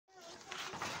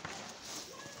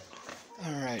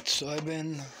Alright, so I've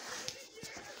been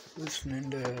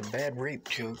listening to bad rape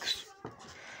jokes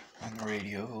on the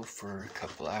radio for a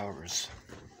couple hours.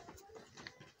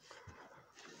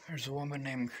 There's a woman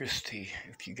named Christy.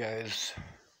 If you guys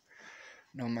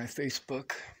know my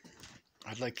Facebook,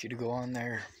 I'd like you to go on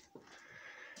there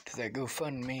to that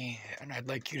GoFundMe, and I'd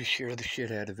like you to share the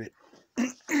shit out of it.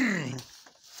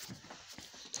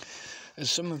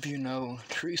 As some of you know,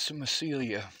 Teresa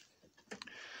Macelia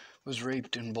was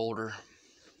raped in Boulder,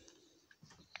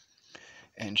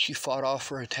 and she fought off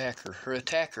her attacker. Her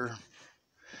attacker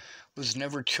was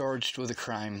never charged with a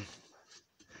crime,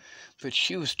 but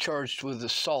she was charged with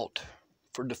assault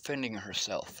for defending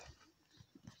herself.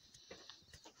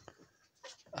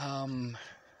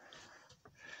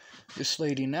 This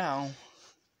lady now,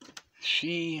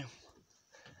 she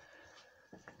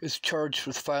is charged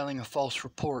with filing a false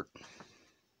report.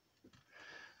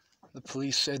 The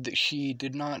police said that she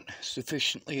did not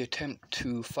sufficiently attempt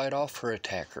to fight off her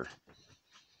attacker,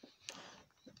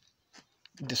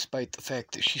 despite the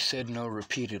fact that she said no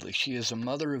repeatedly. She is a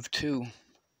mother of two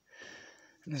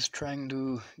and is trying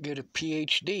to get a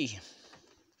PhD.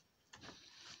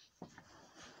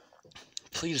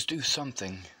 Please do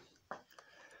something.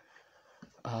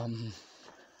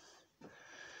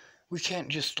 We can't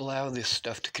just allow this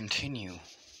stuff to continue.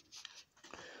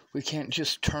 We can't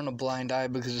just turn a blind eye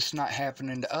because it's not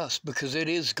happening to us, because it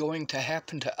is going to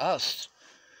happen to us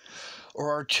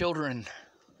or our children.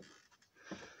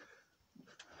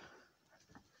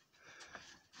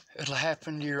 It'll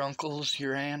happen to your uncles,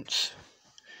 your aunts,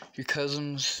 your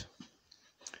cousins,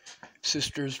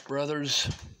 sisters, brothers.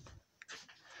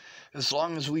 As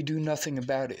long as we do nothing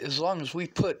about it, as long as we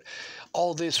put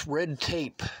all this red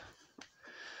tape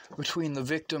between the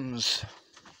victims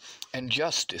and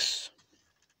justice,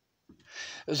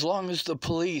 as long as the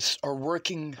police are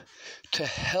working to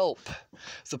help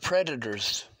the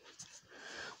predators,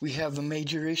 we have a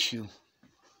major issue.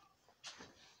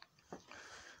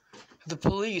 The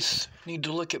police need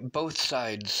to look at both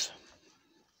sides.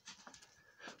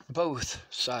 Both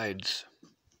sides.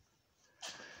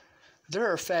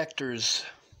 There are factors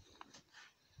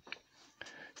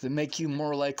that make you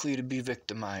more likely to be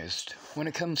victimized. When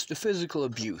it comes to physical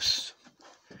abuse,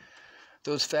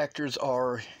 those factors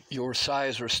are your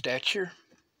size or stature,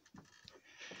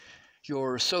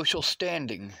 your social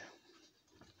standing,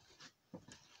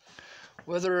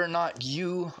 whether or not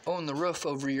you own the roof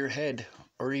over your head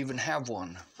or even have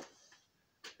one,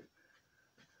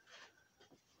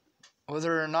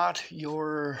 whether or not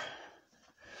you're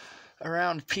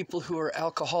around people who are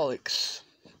alcoholics,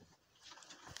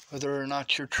 whether or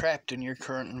not you're trapped in your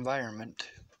current environment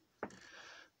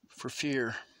for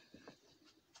fear.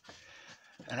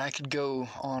 And I could go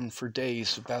on for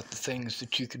days about the things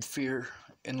that you could fear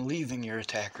in leaving your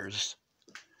attackers.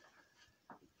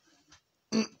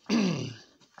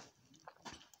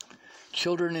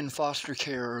 Children in foster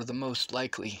care are the most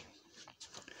likely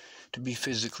to be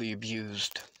physically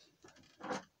abused.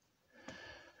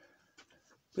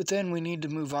 But then we need to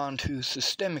move on to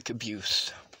systemic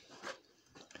abuse.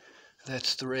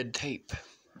 That's the red tape.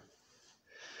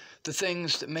 The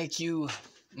things that make you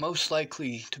most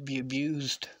likely to be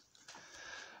abused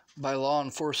by law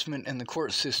enforcement and the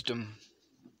court system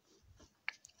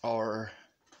are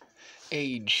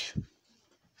age,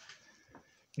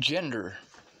 gender.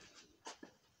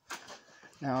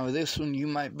 Now, this one you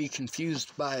might be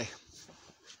confused by.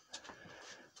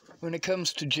 When it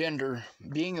comes to gender,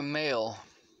 being a male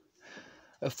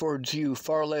affords you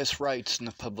far less rights in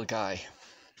the public eye.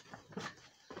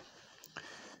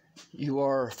 You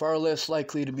are far less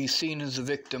likely to be seen as a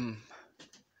victim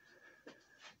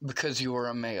because you are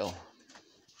a male.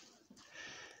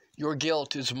 Your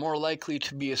guilt is more likely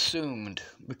to be assumed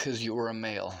because you are a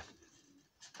male.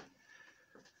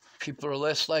 People are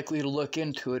less likely to look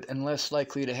into it and less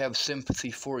likely to have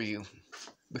sympathy for you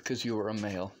because you are a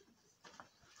male.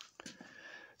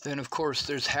 Then, of course,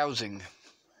 there's housing.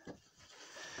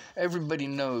 Everybody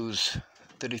knows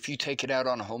that if you take it out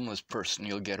on a homeless person,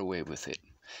 you'll get away with it.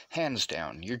 Hands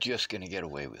down, you're just going to get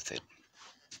away with it.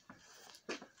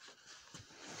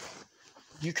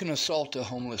 You can assault a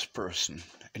homeless person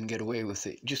and get away with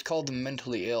it. Just call them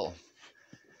mentally ill.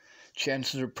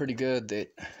 Chances are pretty good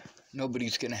that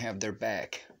nobody's going to have their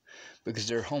back because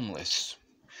they're homeless.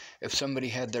 If somebody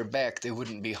had their back, they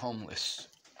wouldn't be homeless.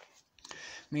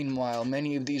 Meanwhile,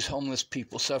 many of these homeless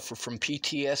people suffer from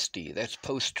PTSD. That's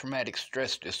post-traumatic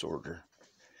stress disorder.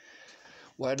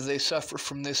 Why do they suffer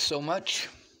from this so much?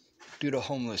 Due to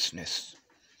homelessness.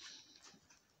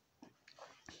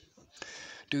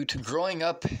 Due to growing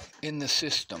up in the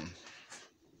system.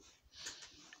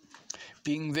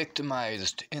 being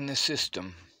victimized in the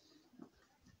system.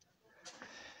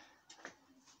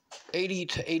 80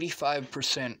 to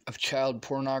 85% of child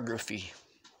pornography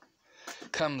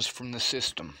comes from the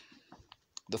system,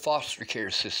 the foster care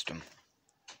system.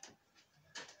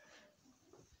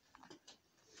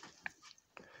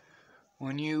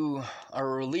 When you are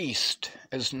released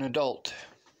as an adult,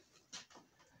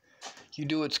 you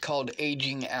do what's called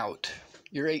aging out.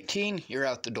 You're 18, you're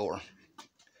out the door.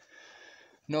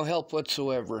 No help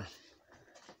whatsoever.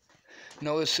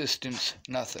 No assistance,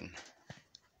 nothing.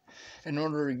 In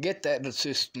order to get that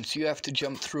assistance, you have to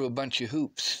jump through a bunch of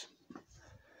hoops.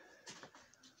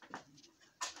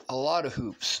 A lot of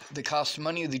hoops that cost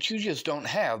money that you just don't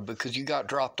have because you got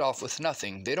dropped off with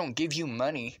nothing. They don't give you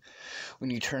money when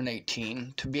you turn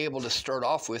 18 to be able to start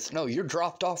off with. No, you're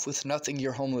dropped off with nothing.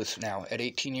 You're homeless now at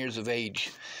 18 years of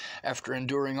age after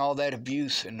enduring all that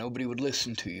abuse and nobody would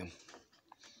listen to you.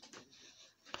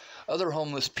 Other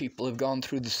homeless people have gone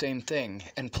through the same thing,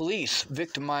 and police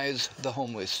victimize the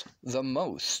homeless the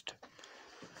most.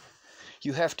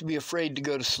 You have to be afraid to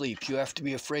go to sleep. You have to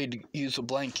be afraid to use a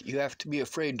blanket. You have to be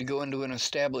afraid to go into an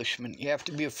establishment. You have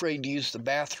to be afraid to use the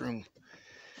bathroom.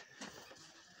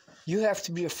 You have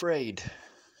to be afraid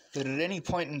that at any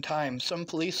point in time, some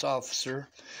police officer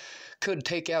could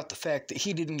take out the fact that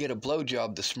he didn't get a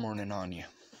blowjob this morning on you.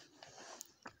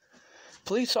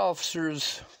 Police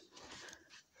officers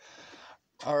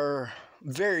are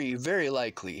very, very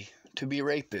likely to be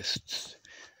rapists.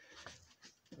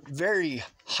 Very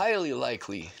highly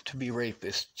likely to be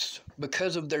rapists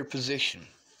because of their position.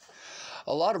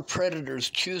 A lot of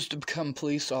predators choose to become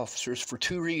police officers for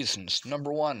two reasons.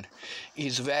 Number one,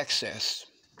 ease of access.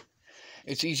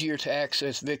 It's easier to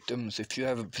access victims if you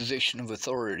have a position of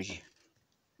authority.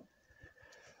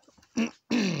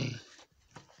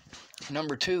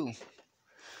 Number two,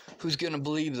 who's going to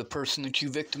believe the person that you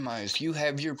victimized? You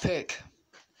have your pick.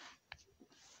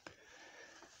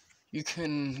 You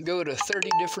can go to 30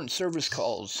 different service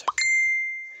calls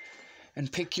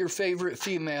and pick your favorite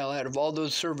female out of all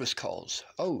those service calls.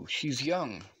 Oh, she's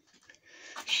young.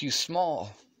 She's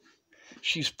small.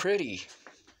 She's pretty.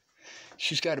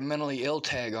 She's got a mentally ill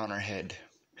tag on her head.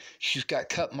 She's got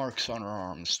cut marks on her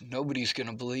arms. Nobody's going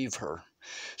to believe her.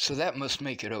 So that must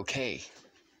make it okay.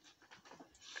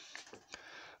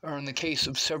 Or in the case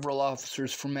of several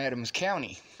officers from Adams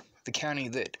County, the county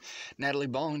that Natalie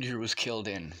Bollinger was killed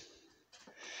in.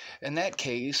 In that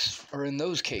case, or in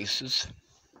those cases,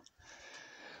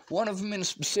 one of them in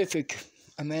specific,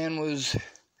 an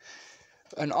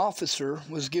officer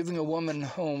was giving a woman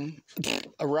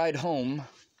a ride home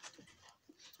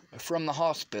from the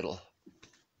hospital.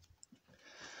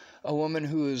 A woman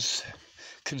who is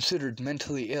considered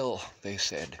mentally ill, they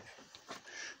said.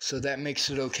 So that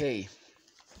makes it okay.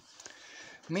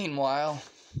 Meanwhile,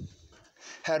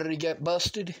 how did he get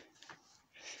busted?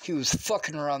 He was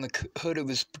fucking her on the hood of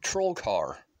his patrol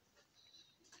car.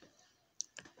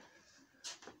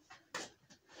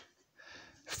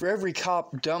 For every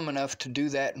cop dumb enough to do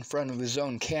that in front of his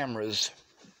own cameras,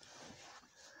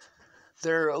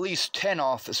 there are at least 10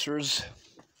 officers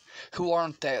who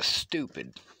aren't that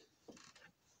stupid.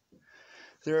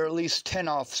 There are at least 10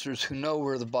 officers who know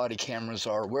where the body cameras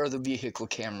are, where the vehicle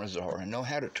cameras are, and know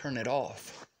how to turn it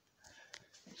off.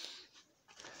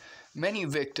 Many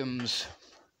victims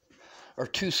are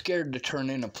too scared to turn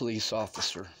in a police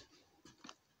officer.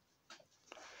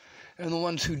 And the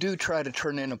ones who do try to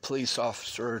turn in a police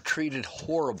officer are treated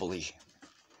horribly,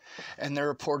 and their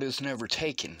report is never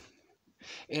taken,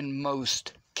 in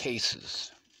most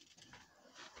cases.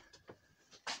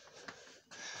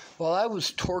 While I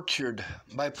was tortured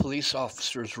by police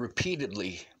officers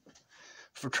repeatedly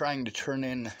for trying to turn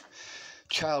in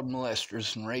child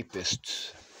molesters and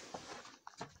rapists,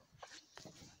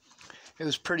 it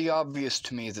was pretty obvious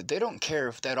to me that they don't care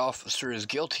if that officer is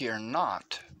guilty or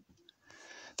not.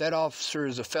 That officer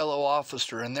is a fellow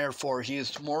officer, and therefore he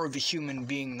is more of a human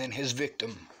being than his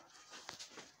victim.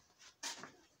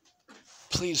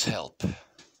 Please help.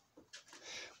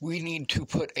 We need to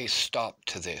put a stop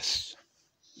to this.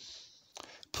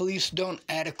 Police don't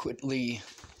adequately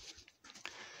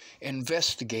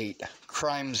investigate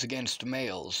crimes against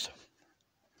males.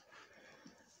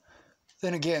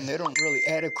 Then again, they don't really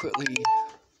adequately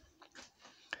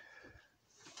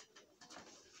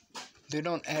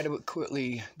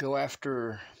go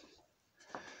after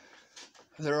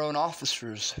their own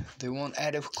officers. They won't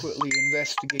adequately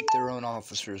investigate their own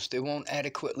officers. They won't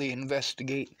adequately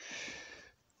investigate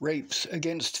rapes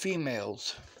against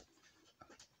females.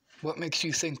 What makes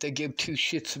you think they give two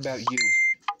shits about you?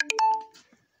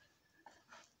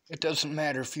 It doesn't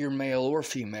matter if you're male or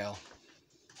female.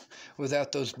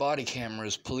 Without those body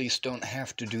cameras, police don't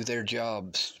have to do their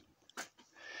jobs.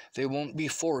 They won't be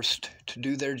forced to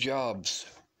do their jobs.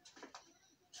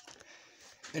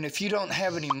 And if you don't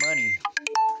have any money,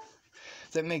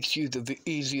 that makes you the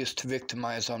easiest to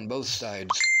victimize on both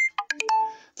sides.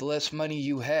 The less money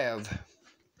you have,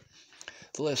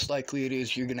 the less likely it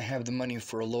is you're going to have the money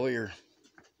for a lawyer.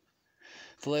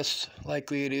 The less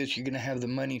likely it is you're going to have the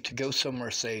money to go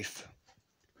somewhere safe.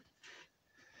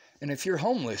 And if you're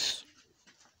homeless,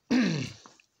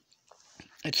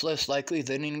 it's less likely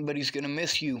that anybody's going to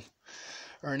miss you,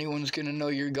 or anyone's going to know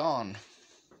you're gone,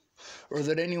 or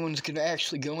that anyone's going to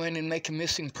actually go in and make a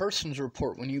missing persons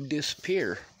report when you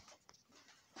disappear.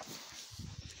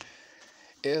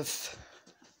 If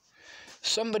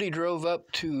somebody drove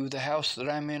up to the house that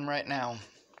I'm in right now,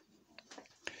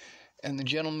 and the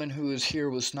gentleman who is here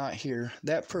was not here,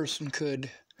 that person could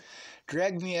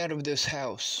drag me out of this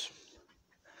house,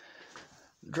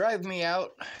 drive me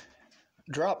out,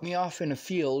 drop me off in a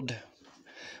field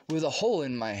with a hole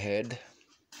in my head,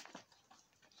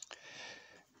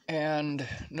 and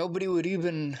nobody would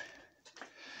even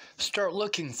start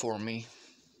looking for me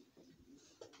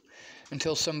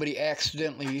until somebody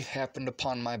accidentally happened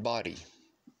upon my body.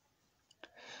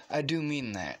 I do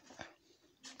mean that.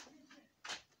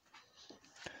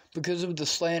 Because of the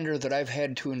slander that I've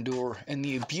had to endure and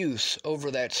the abuse over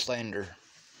that slander,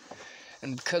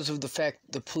 and because of the fact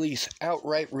the police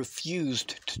outright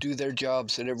refused to do their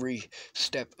jobs at every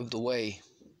step of the way,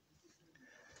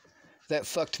 that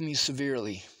fucked me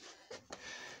severely.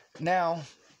 Now,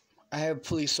 I have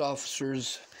police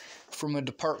officers from a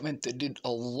department that did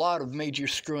a lot of major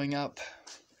screwing up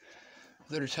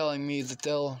that are telling me that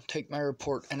they'll take my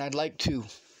report, and I'd like to.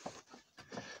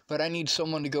 But I need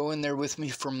someone to go in there with me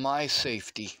for my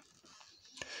safety,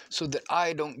 so that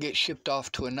I don't get shipped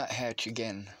off to a nuthatch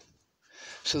again,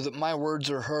 so that my words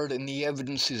are heard and the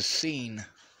evidence is seen.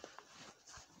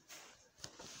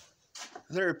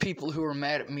 There are people who are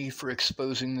mad at me for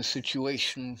exposing the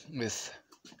situation with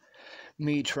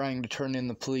me trying to turn in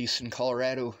the police in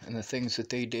Colorado and the things that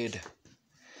they did.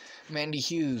 Mandy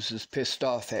Hughes is pissed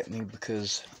off at me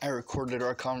because I recorded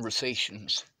our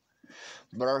conversations.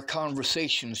 But our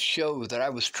conversations show that I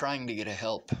was trying to get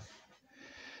help.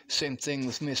 Same thing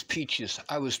with Miss Peaches.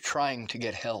 I was trying to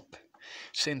get help.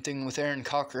 Same thing with Aaron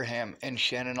Cockerham and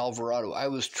Shannon Alvarado. I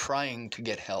was trying to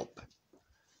get help.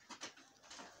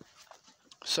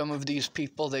 Some of these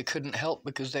people, they couldn't help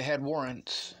because they had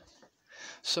warrants.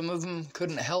 Some of them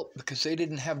couldn't help because they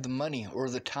didn't have the money or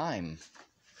the time.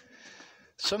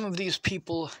 Some of these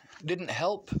people didn't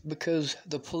help because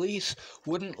the police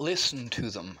wouldn't listen to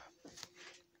them.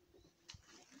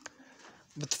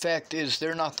 But the fact is,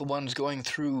 they're not the ones going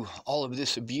through all of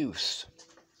this abuse.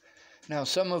 Now,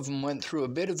 some of them went through a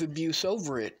bit of abuse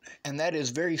over it, and that is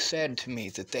very sad to me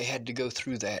that they had to go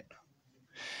through that.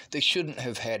 They shouldn't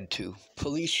have had to.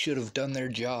 Police should have done their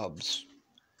jobs.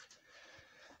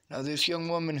 Now, this young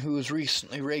woman who was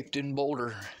recently raped in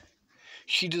Boulder,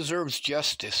 she deserves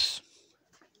justice.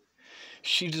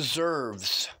 She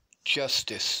deserves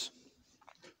justice.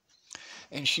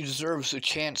 And she deserves a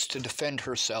chance to defend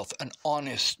herself, an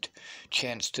honest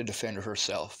chance to defend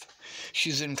herself.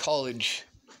 She's in college.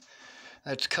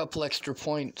 That's a couple extra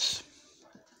points.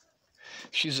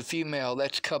 She's a female.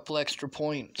 That's a couple extra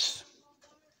points.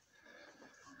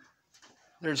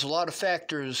 There's a lot of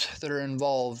factors that are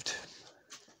involved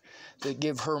that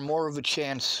give her more of a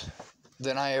chance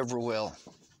than I ever will.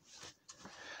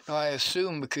 Now, I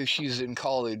assume because she's in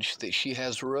college that she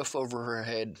has a roof over her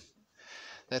head.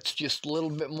 That's just a little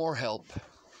bit more help.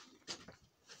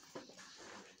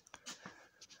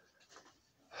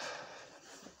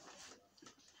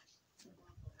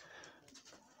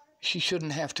 She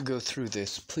shouldn't have to go through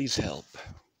this. Please help.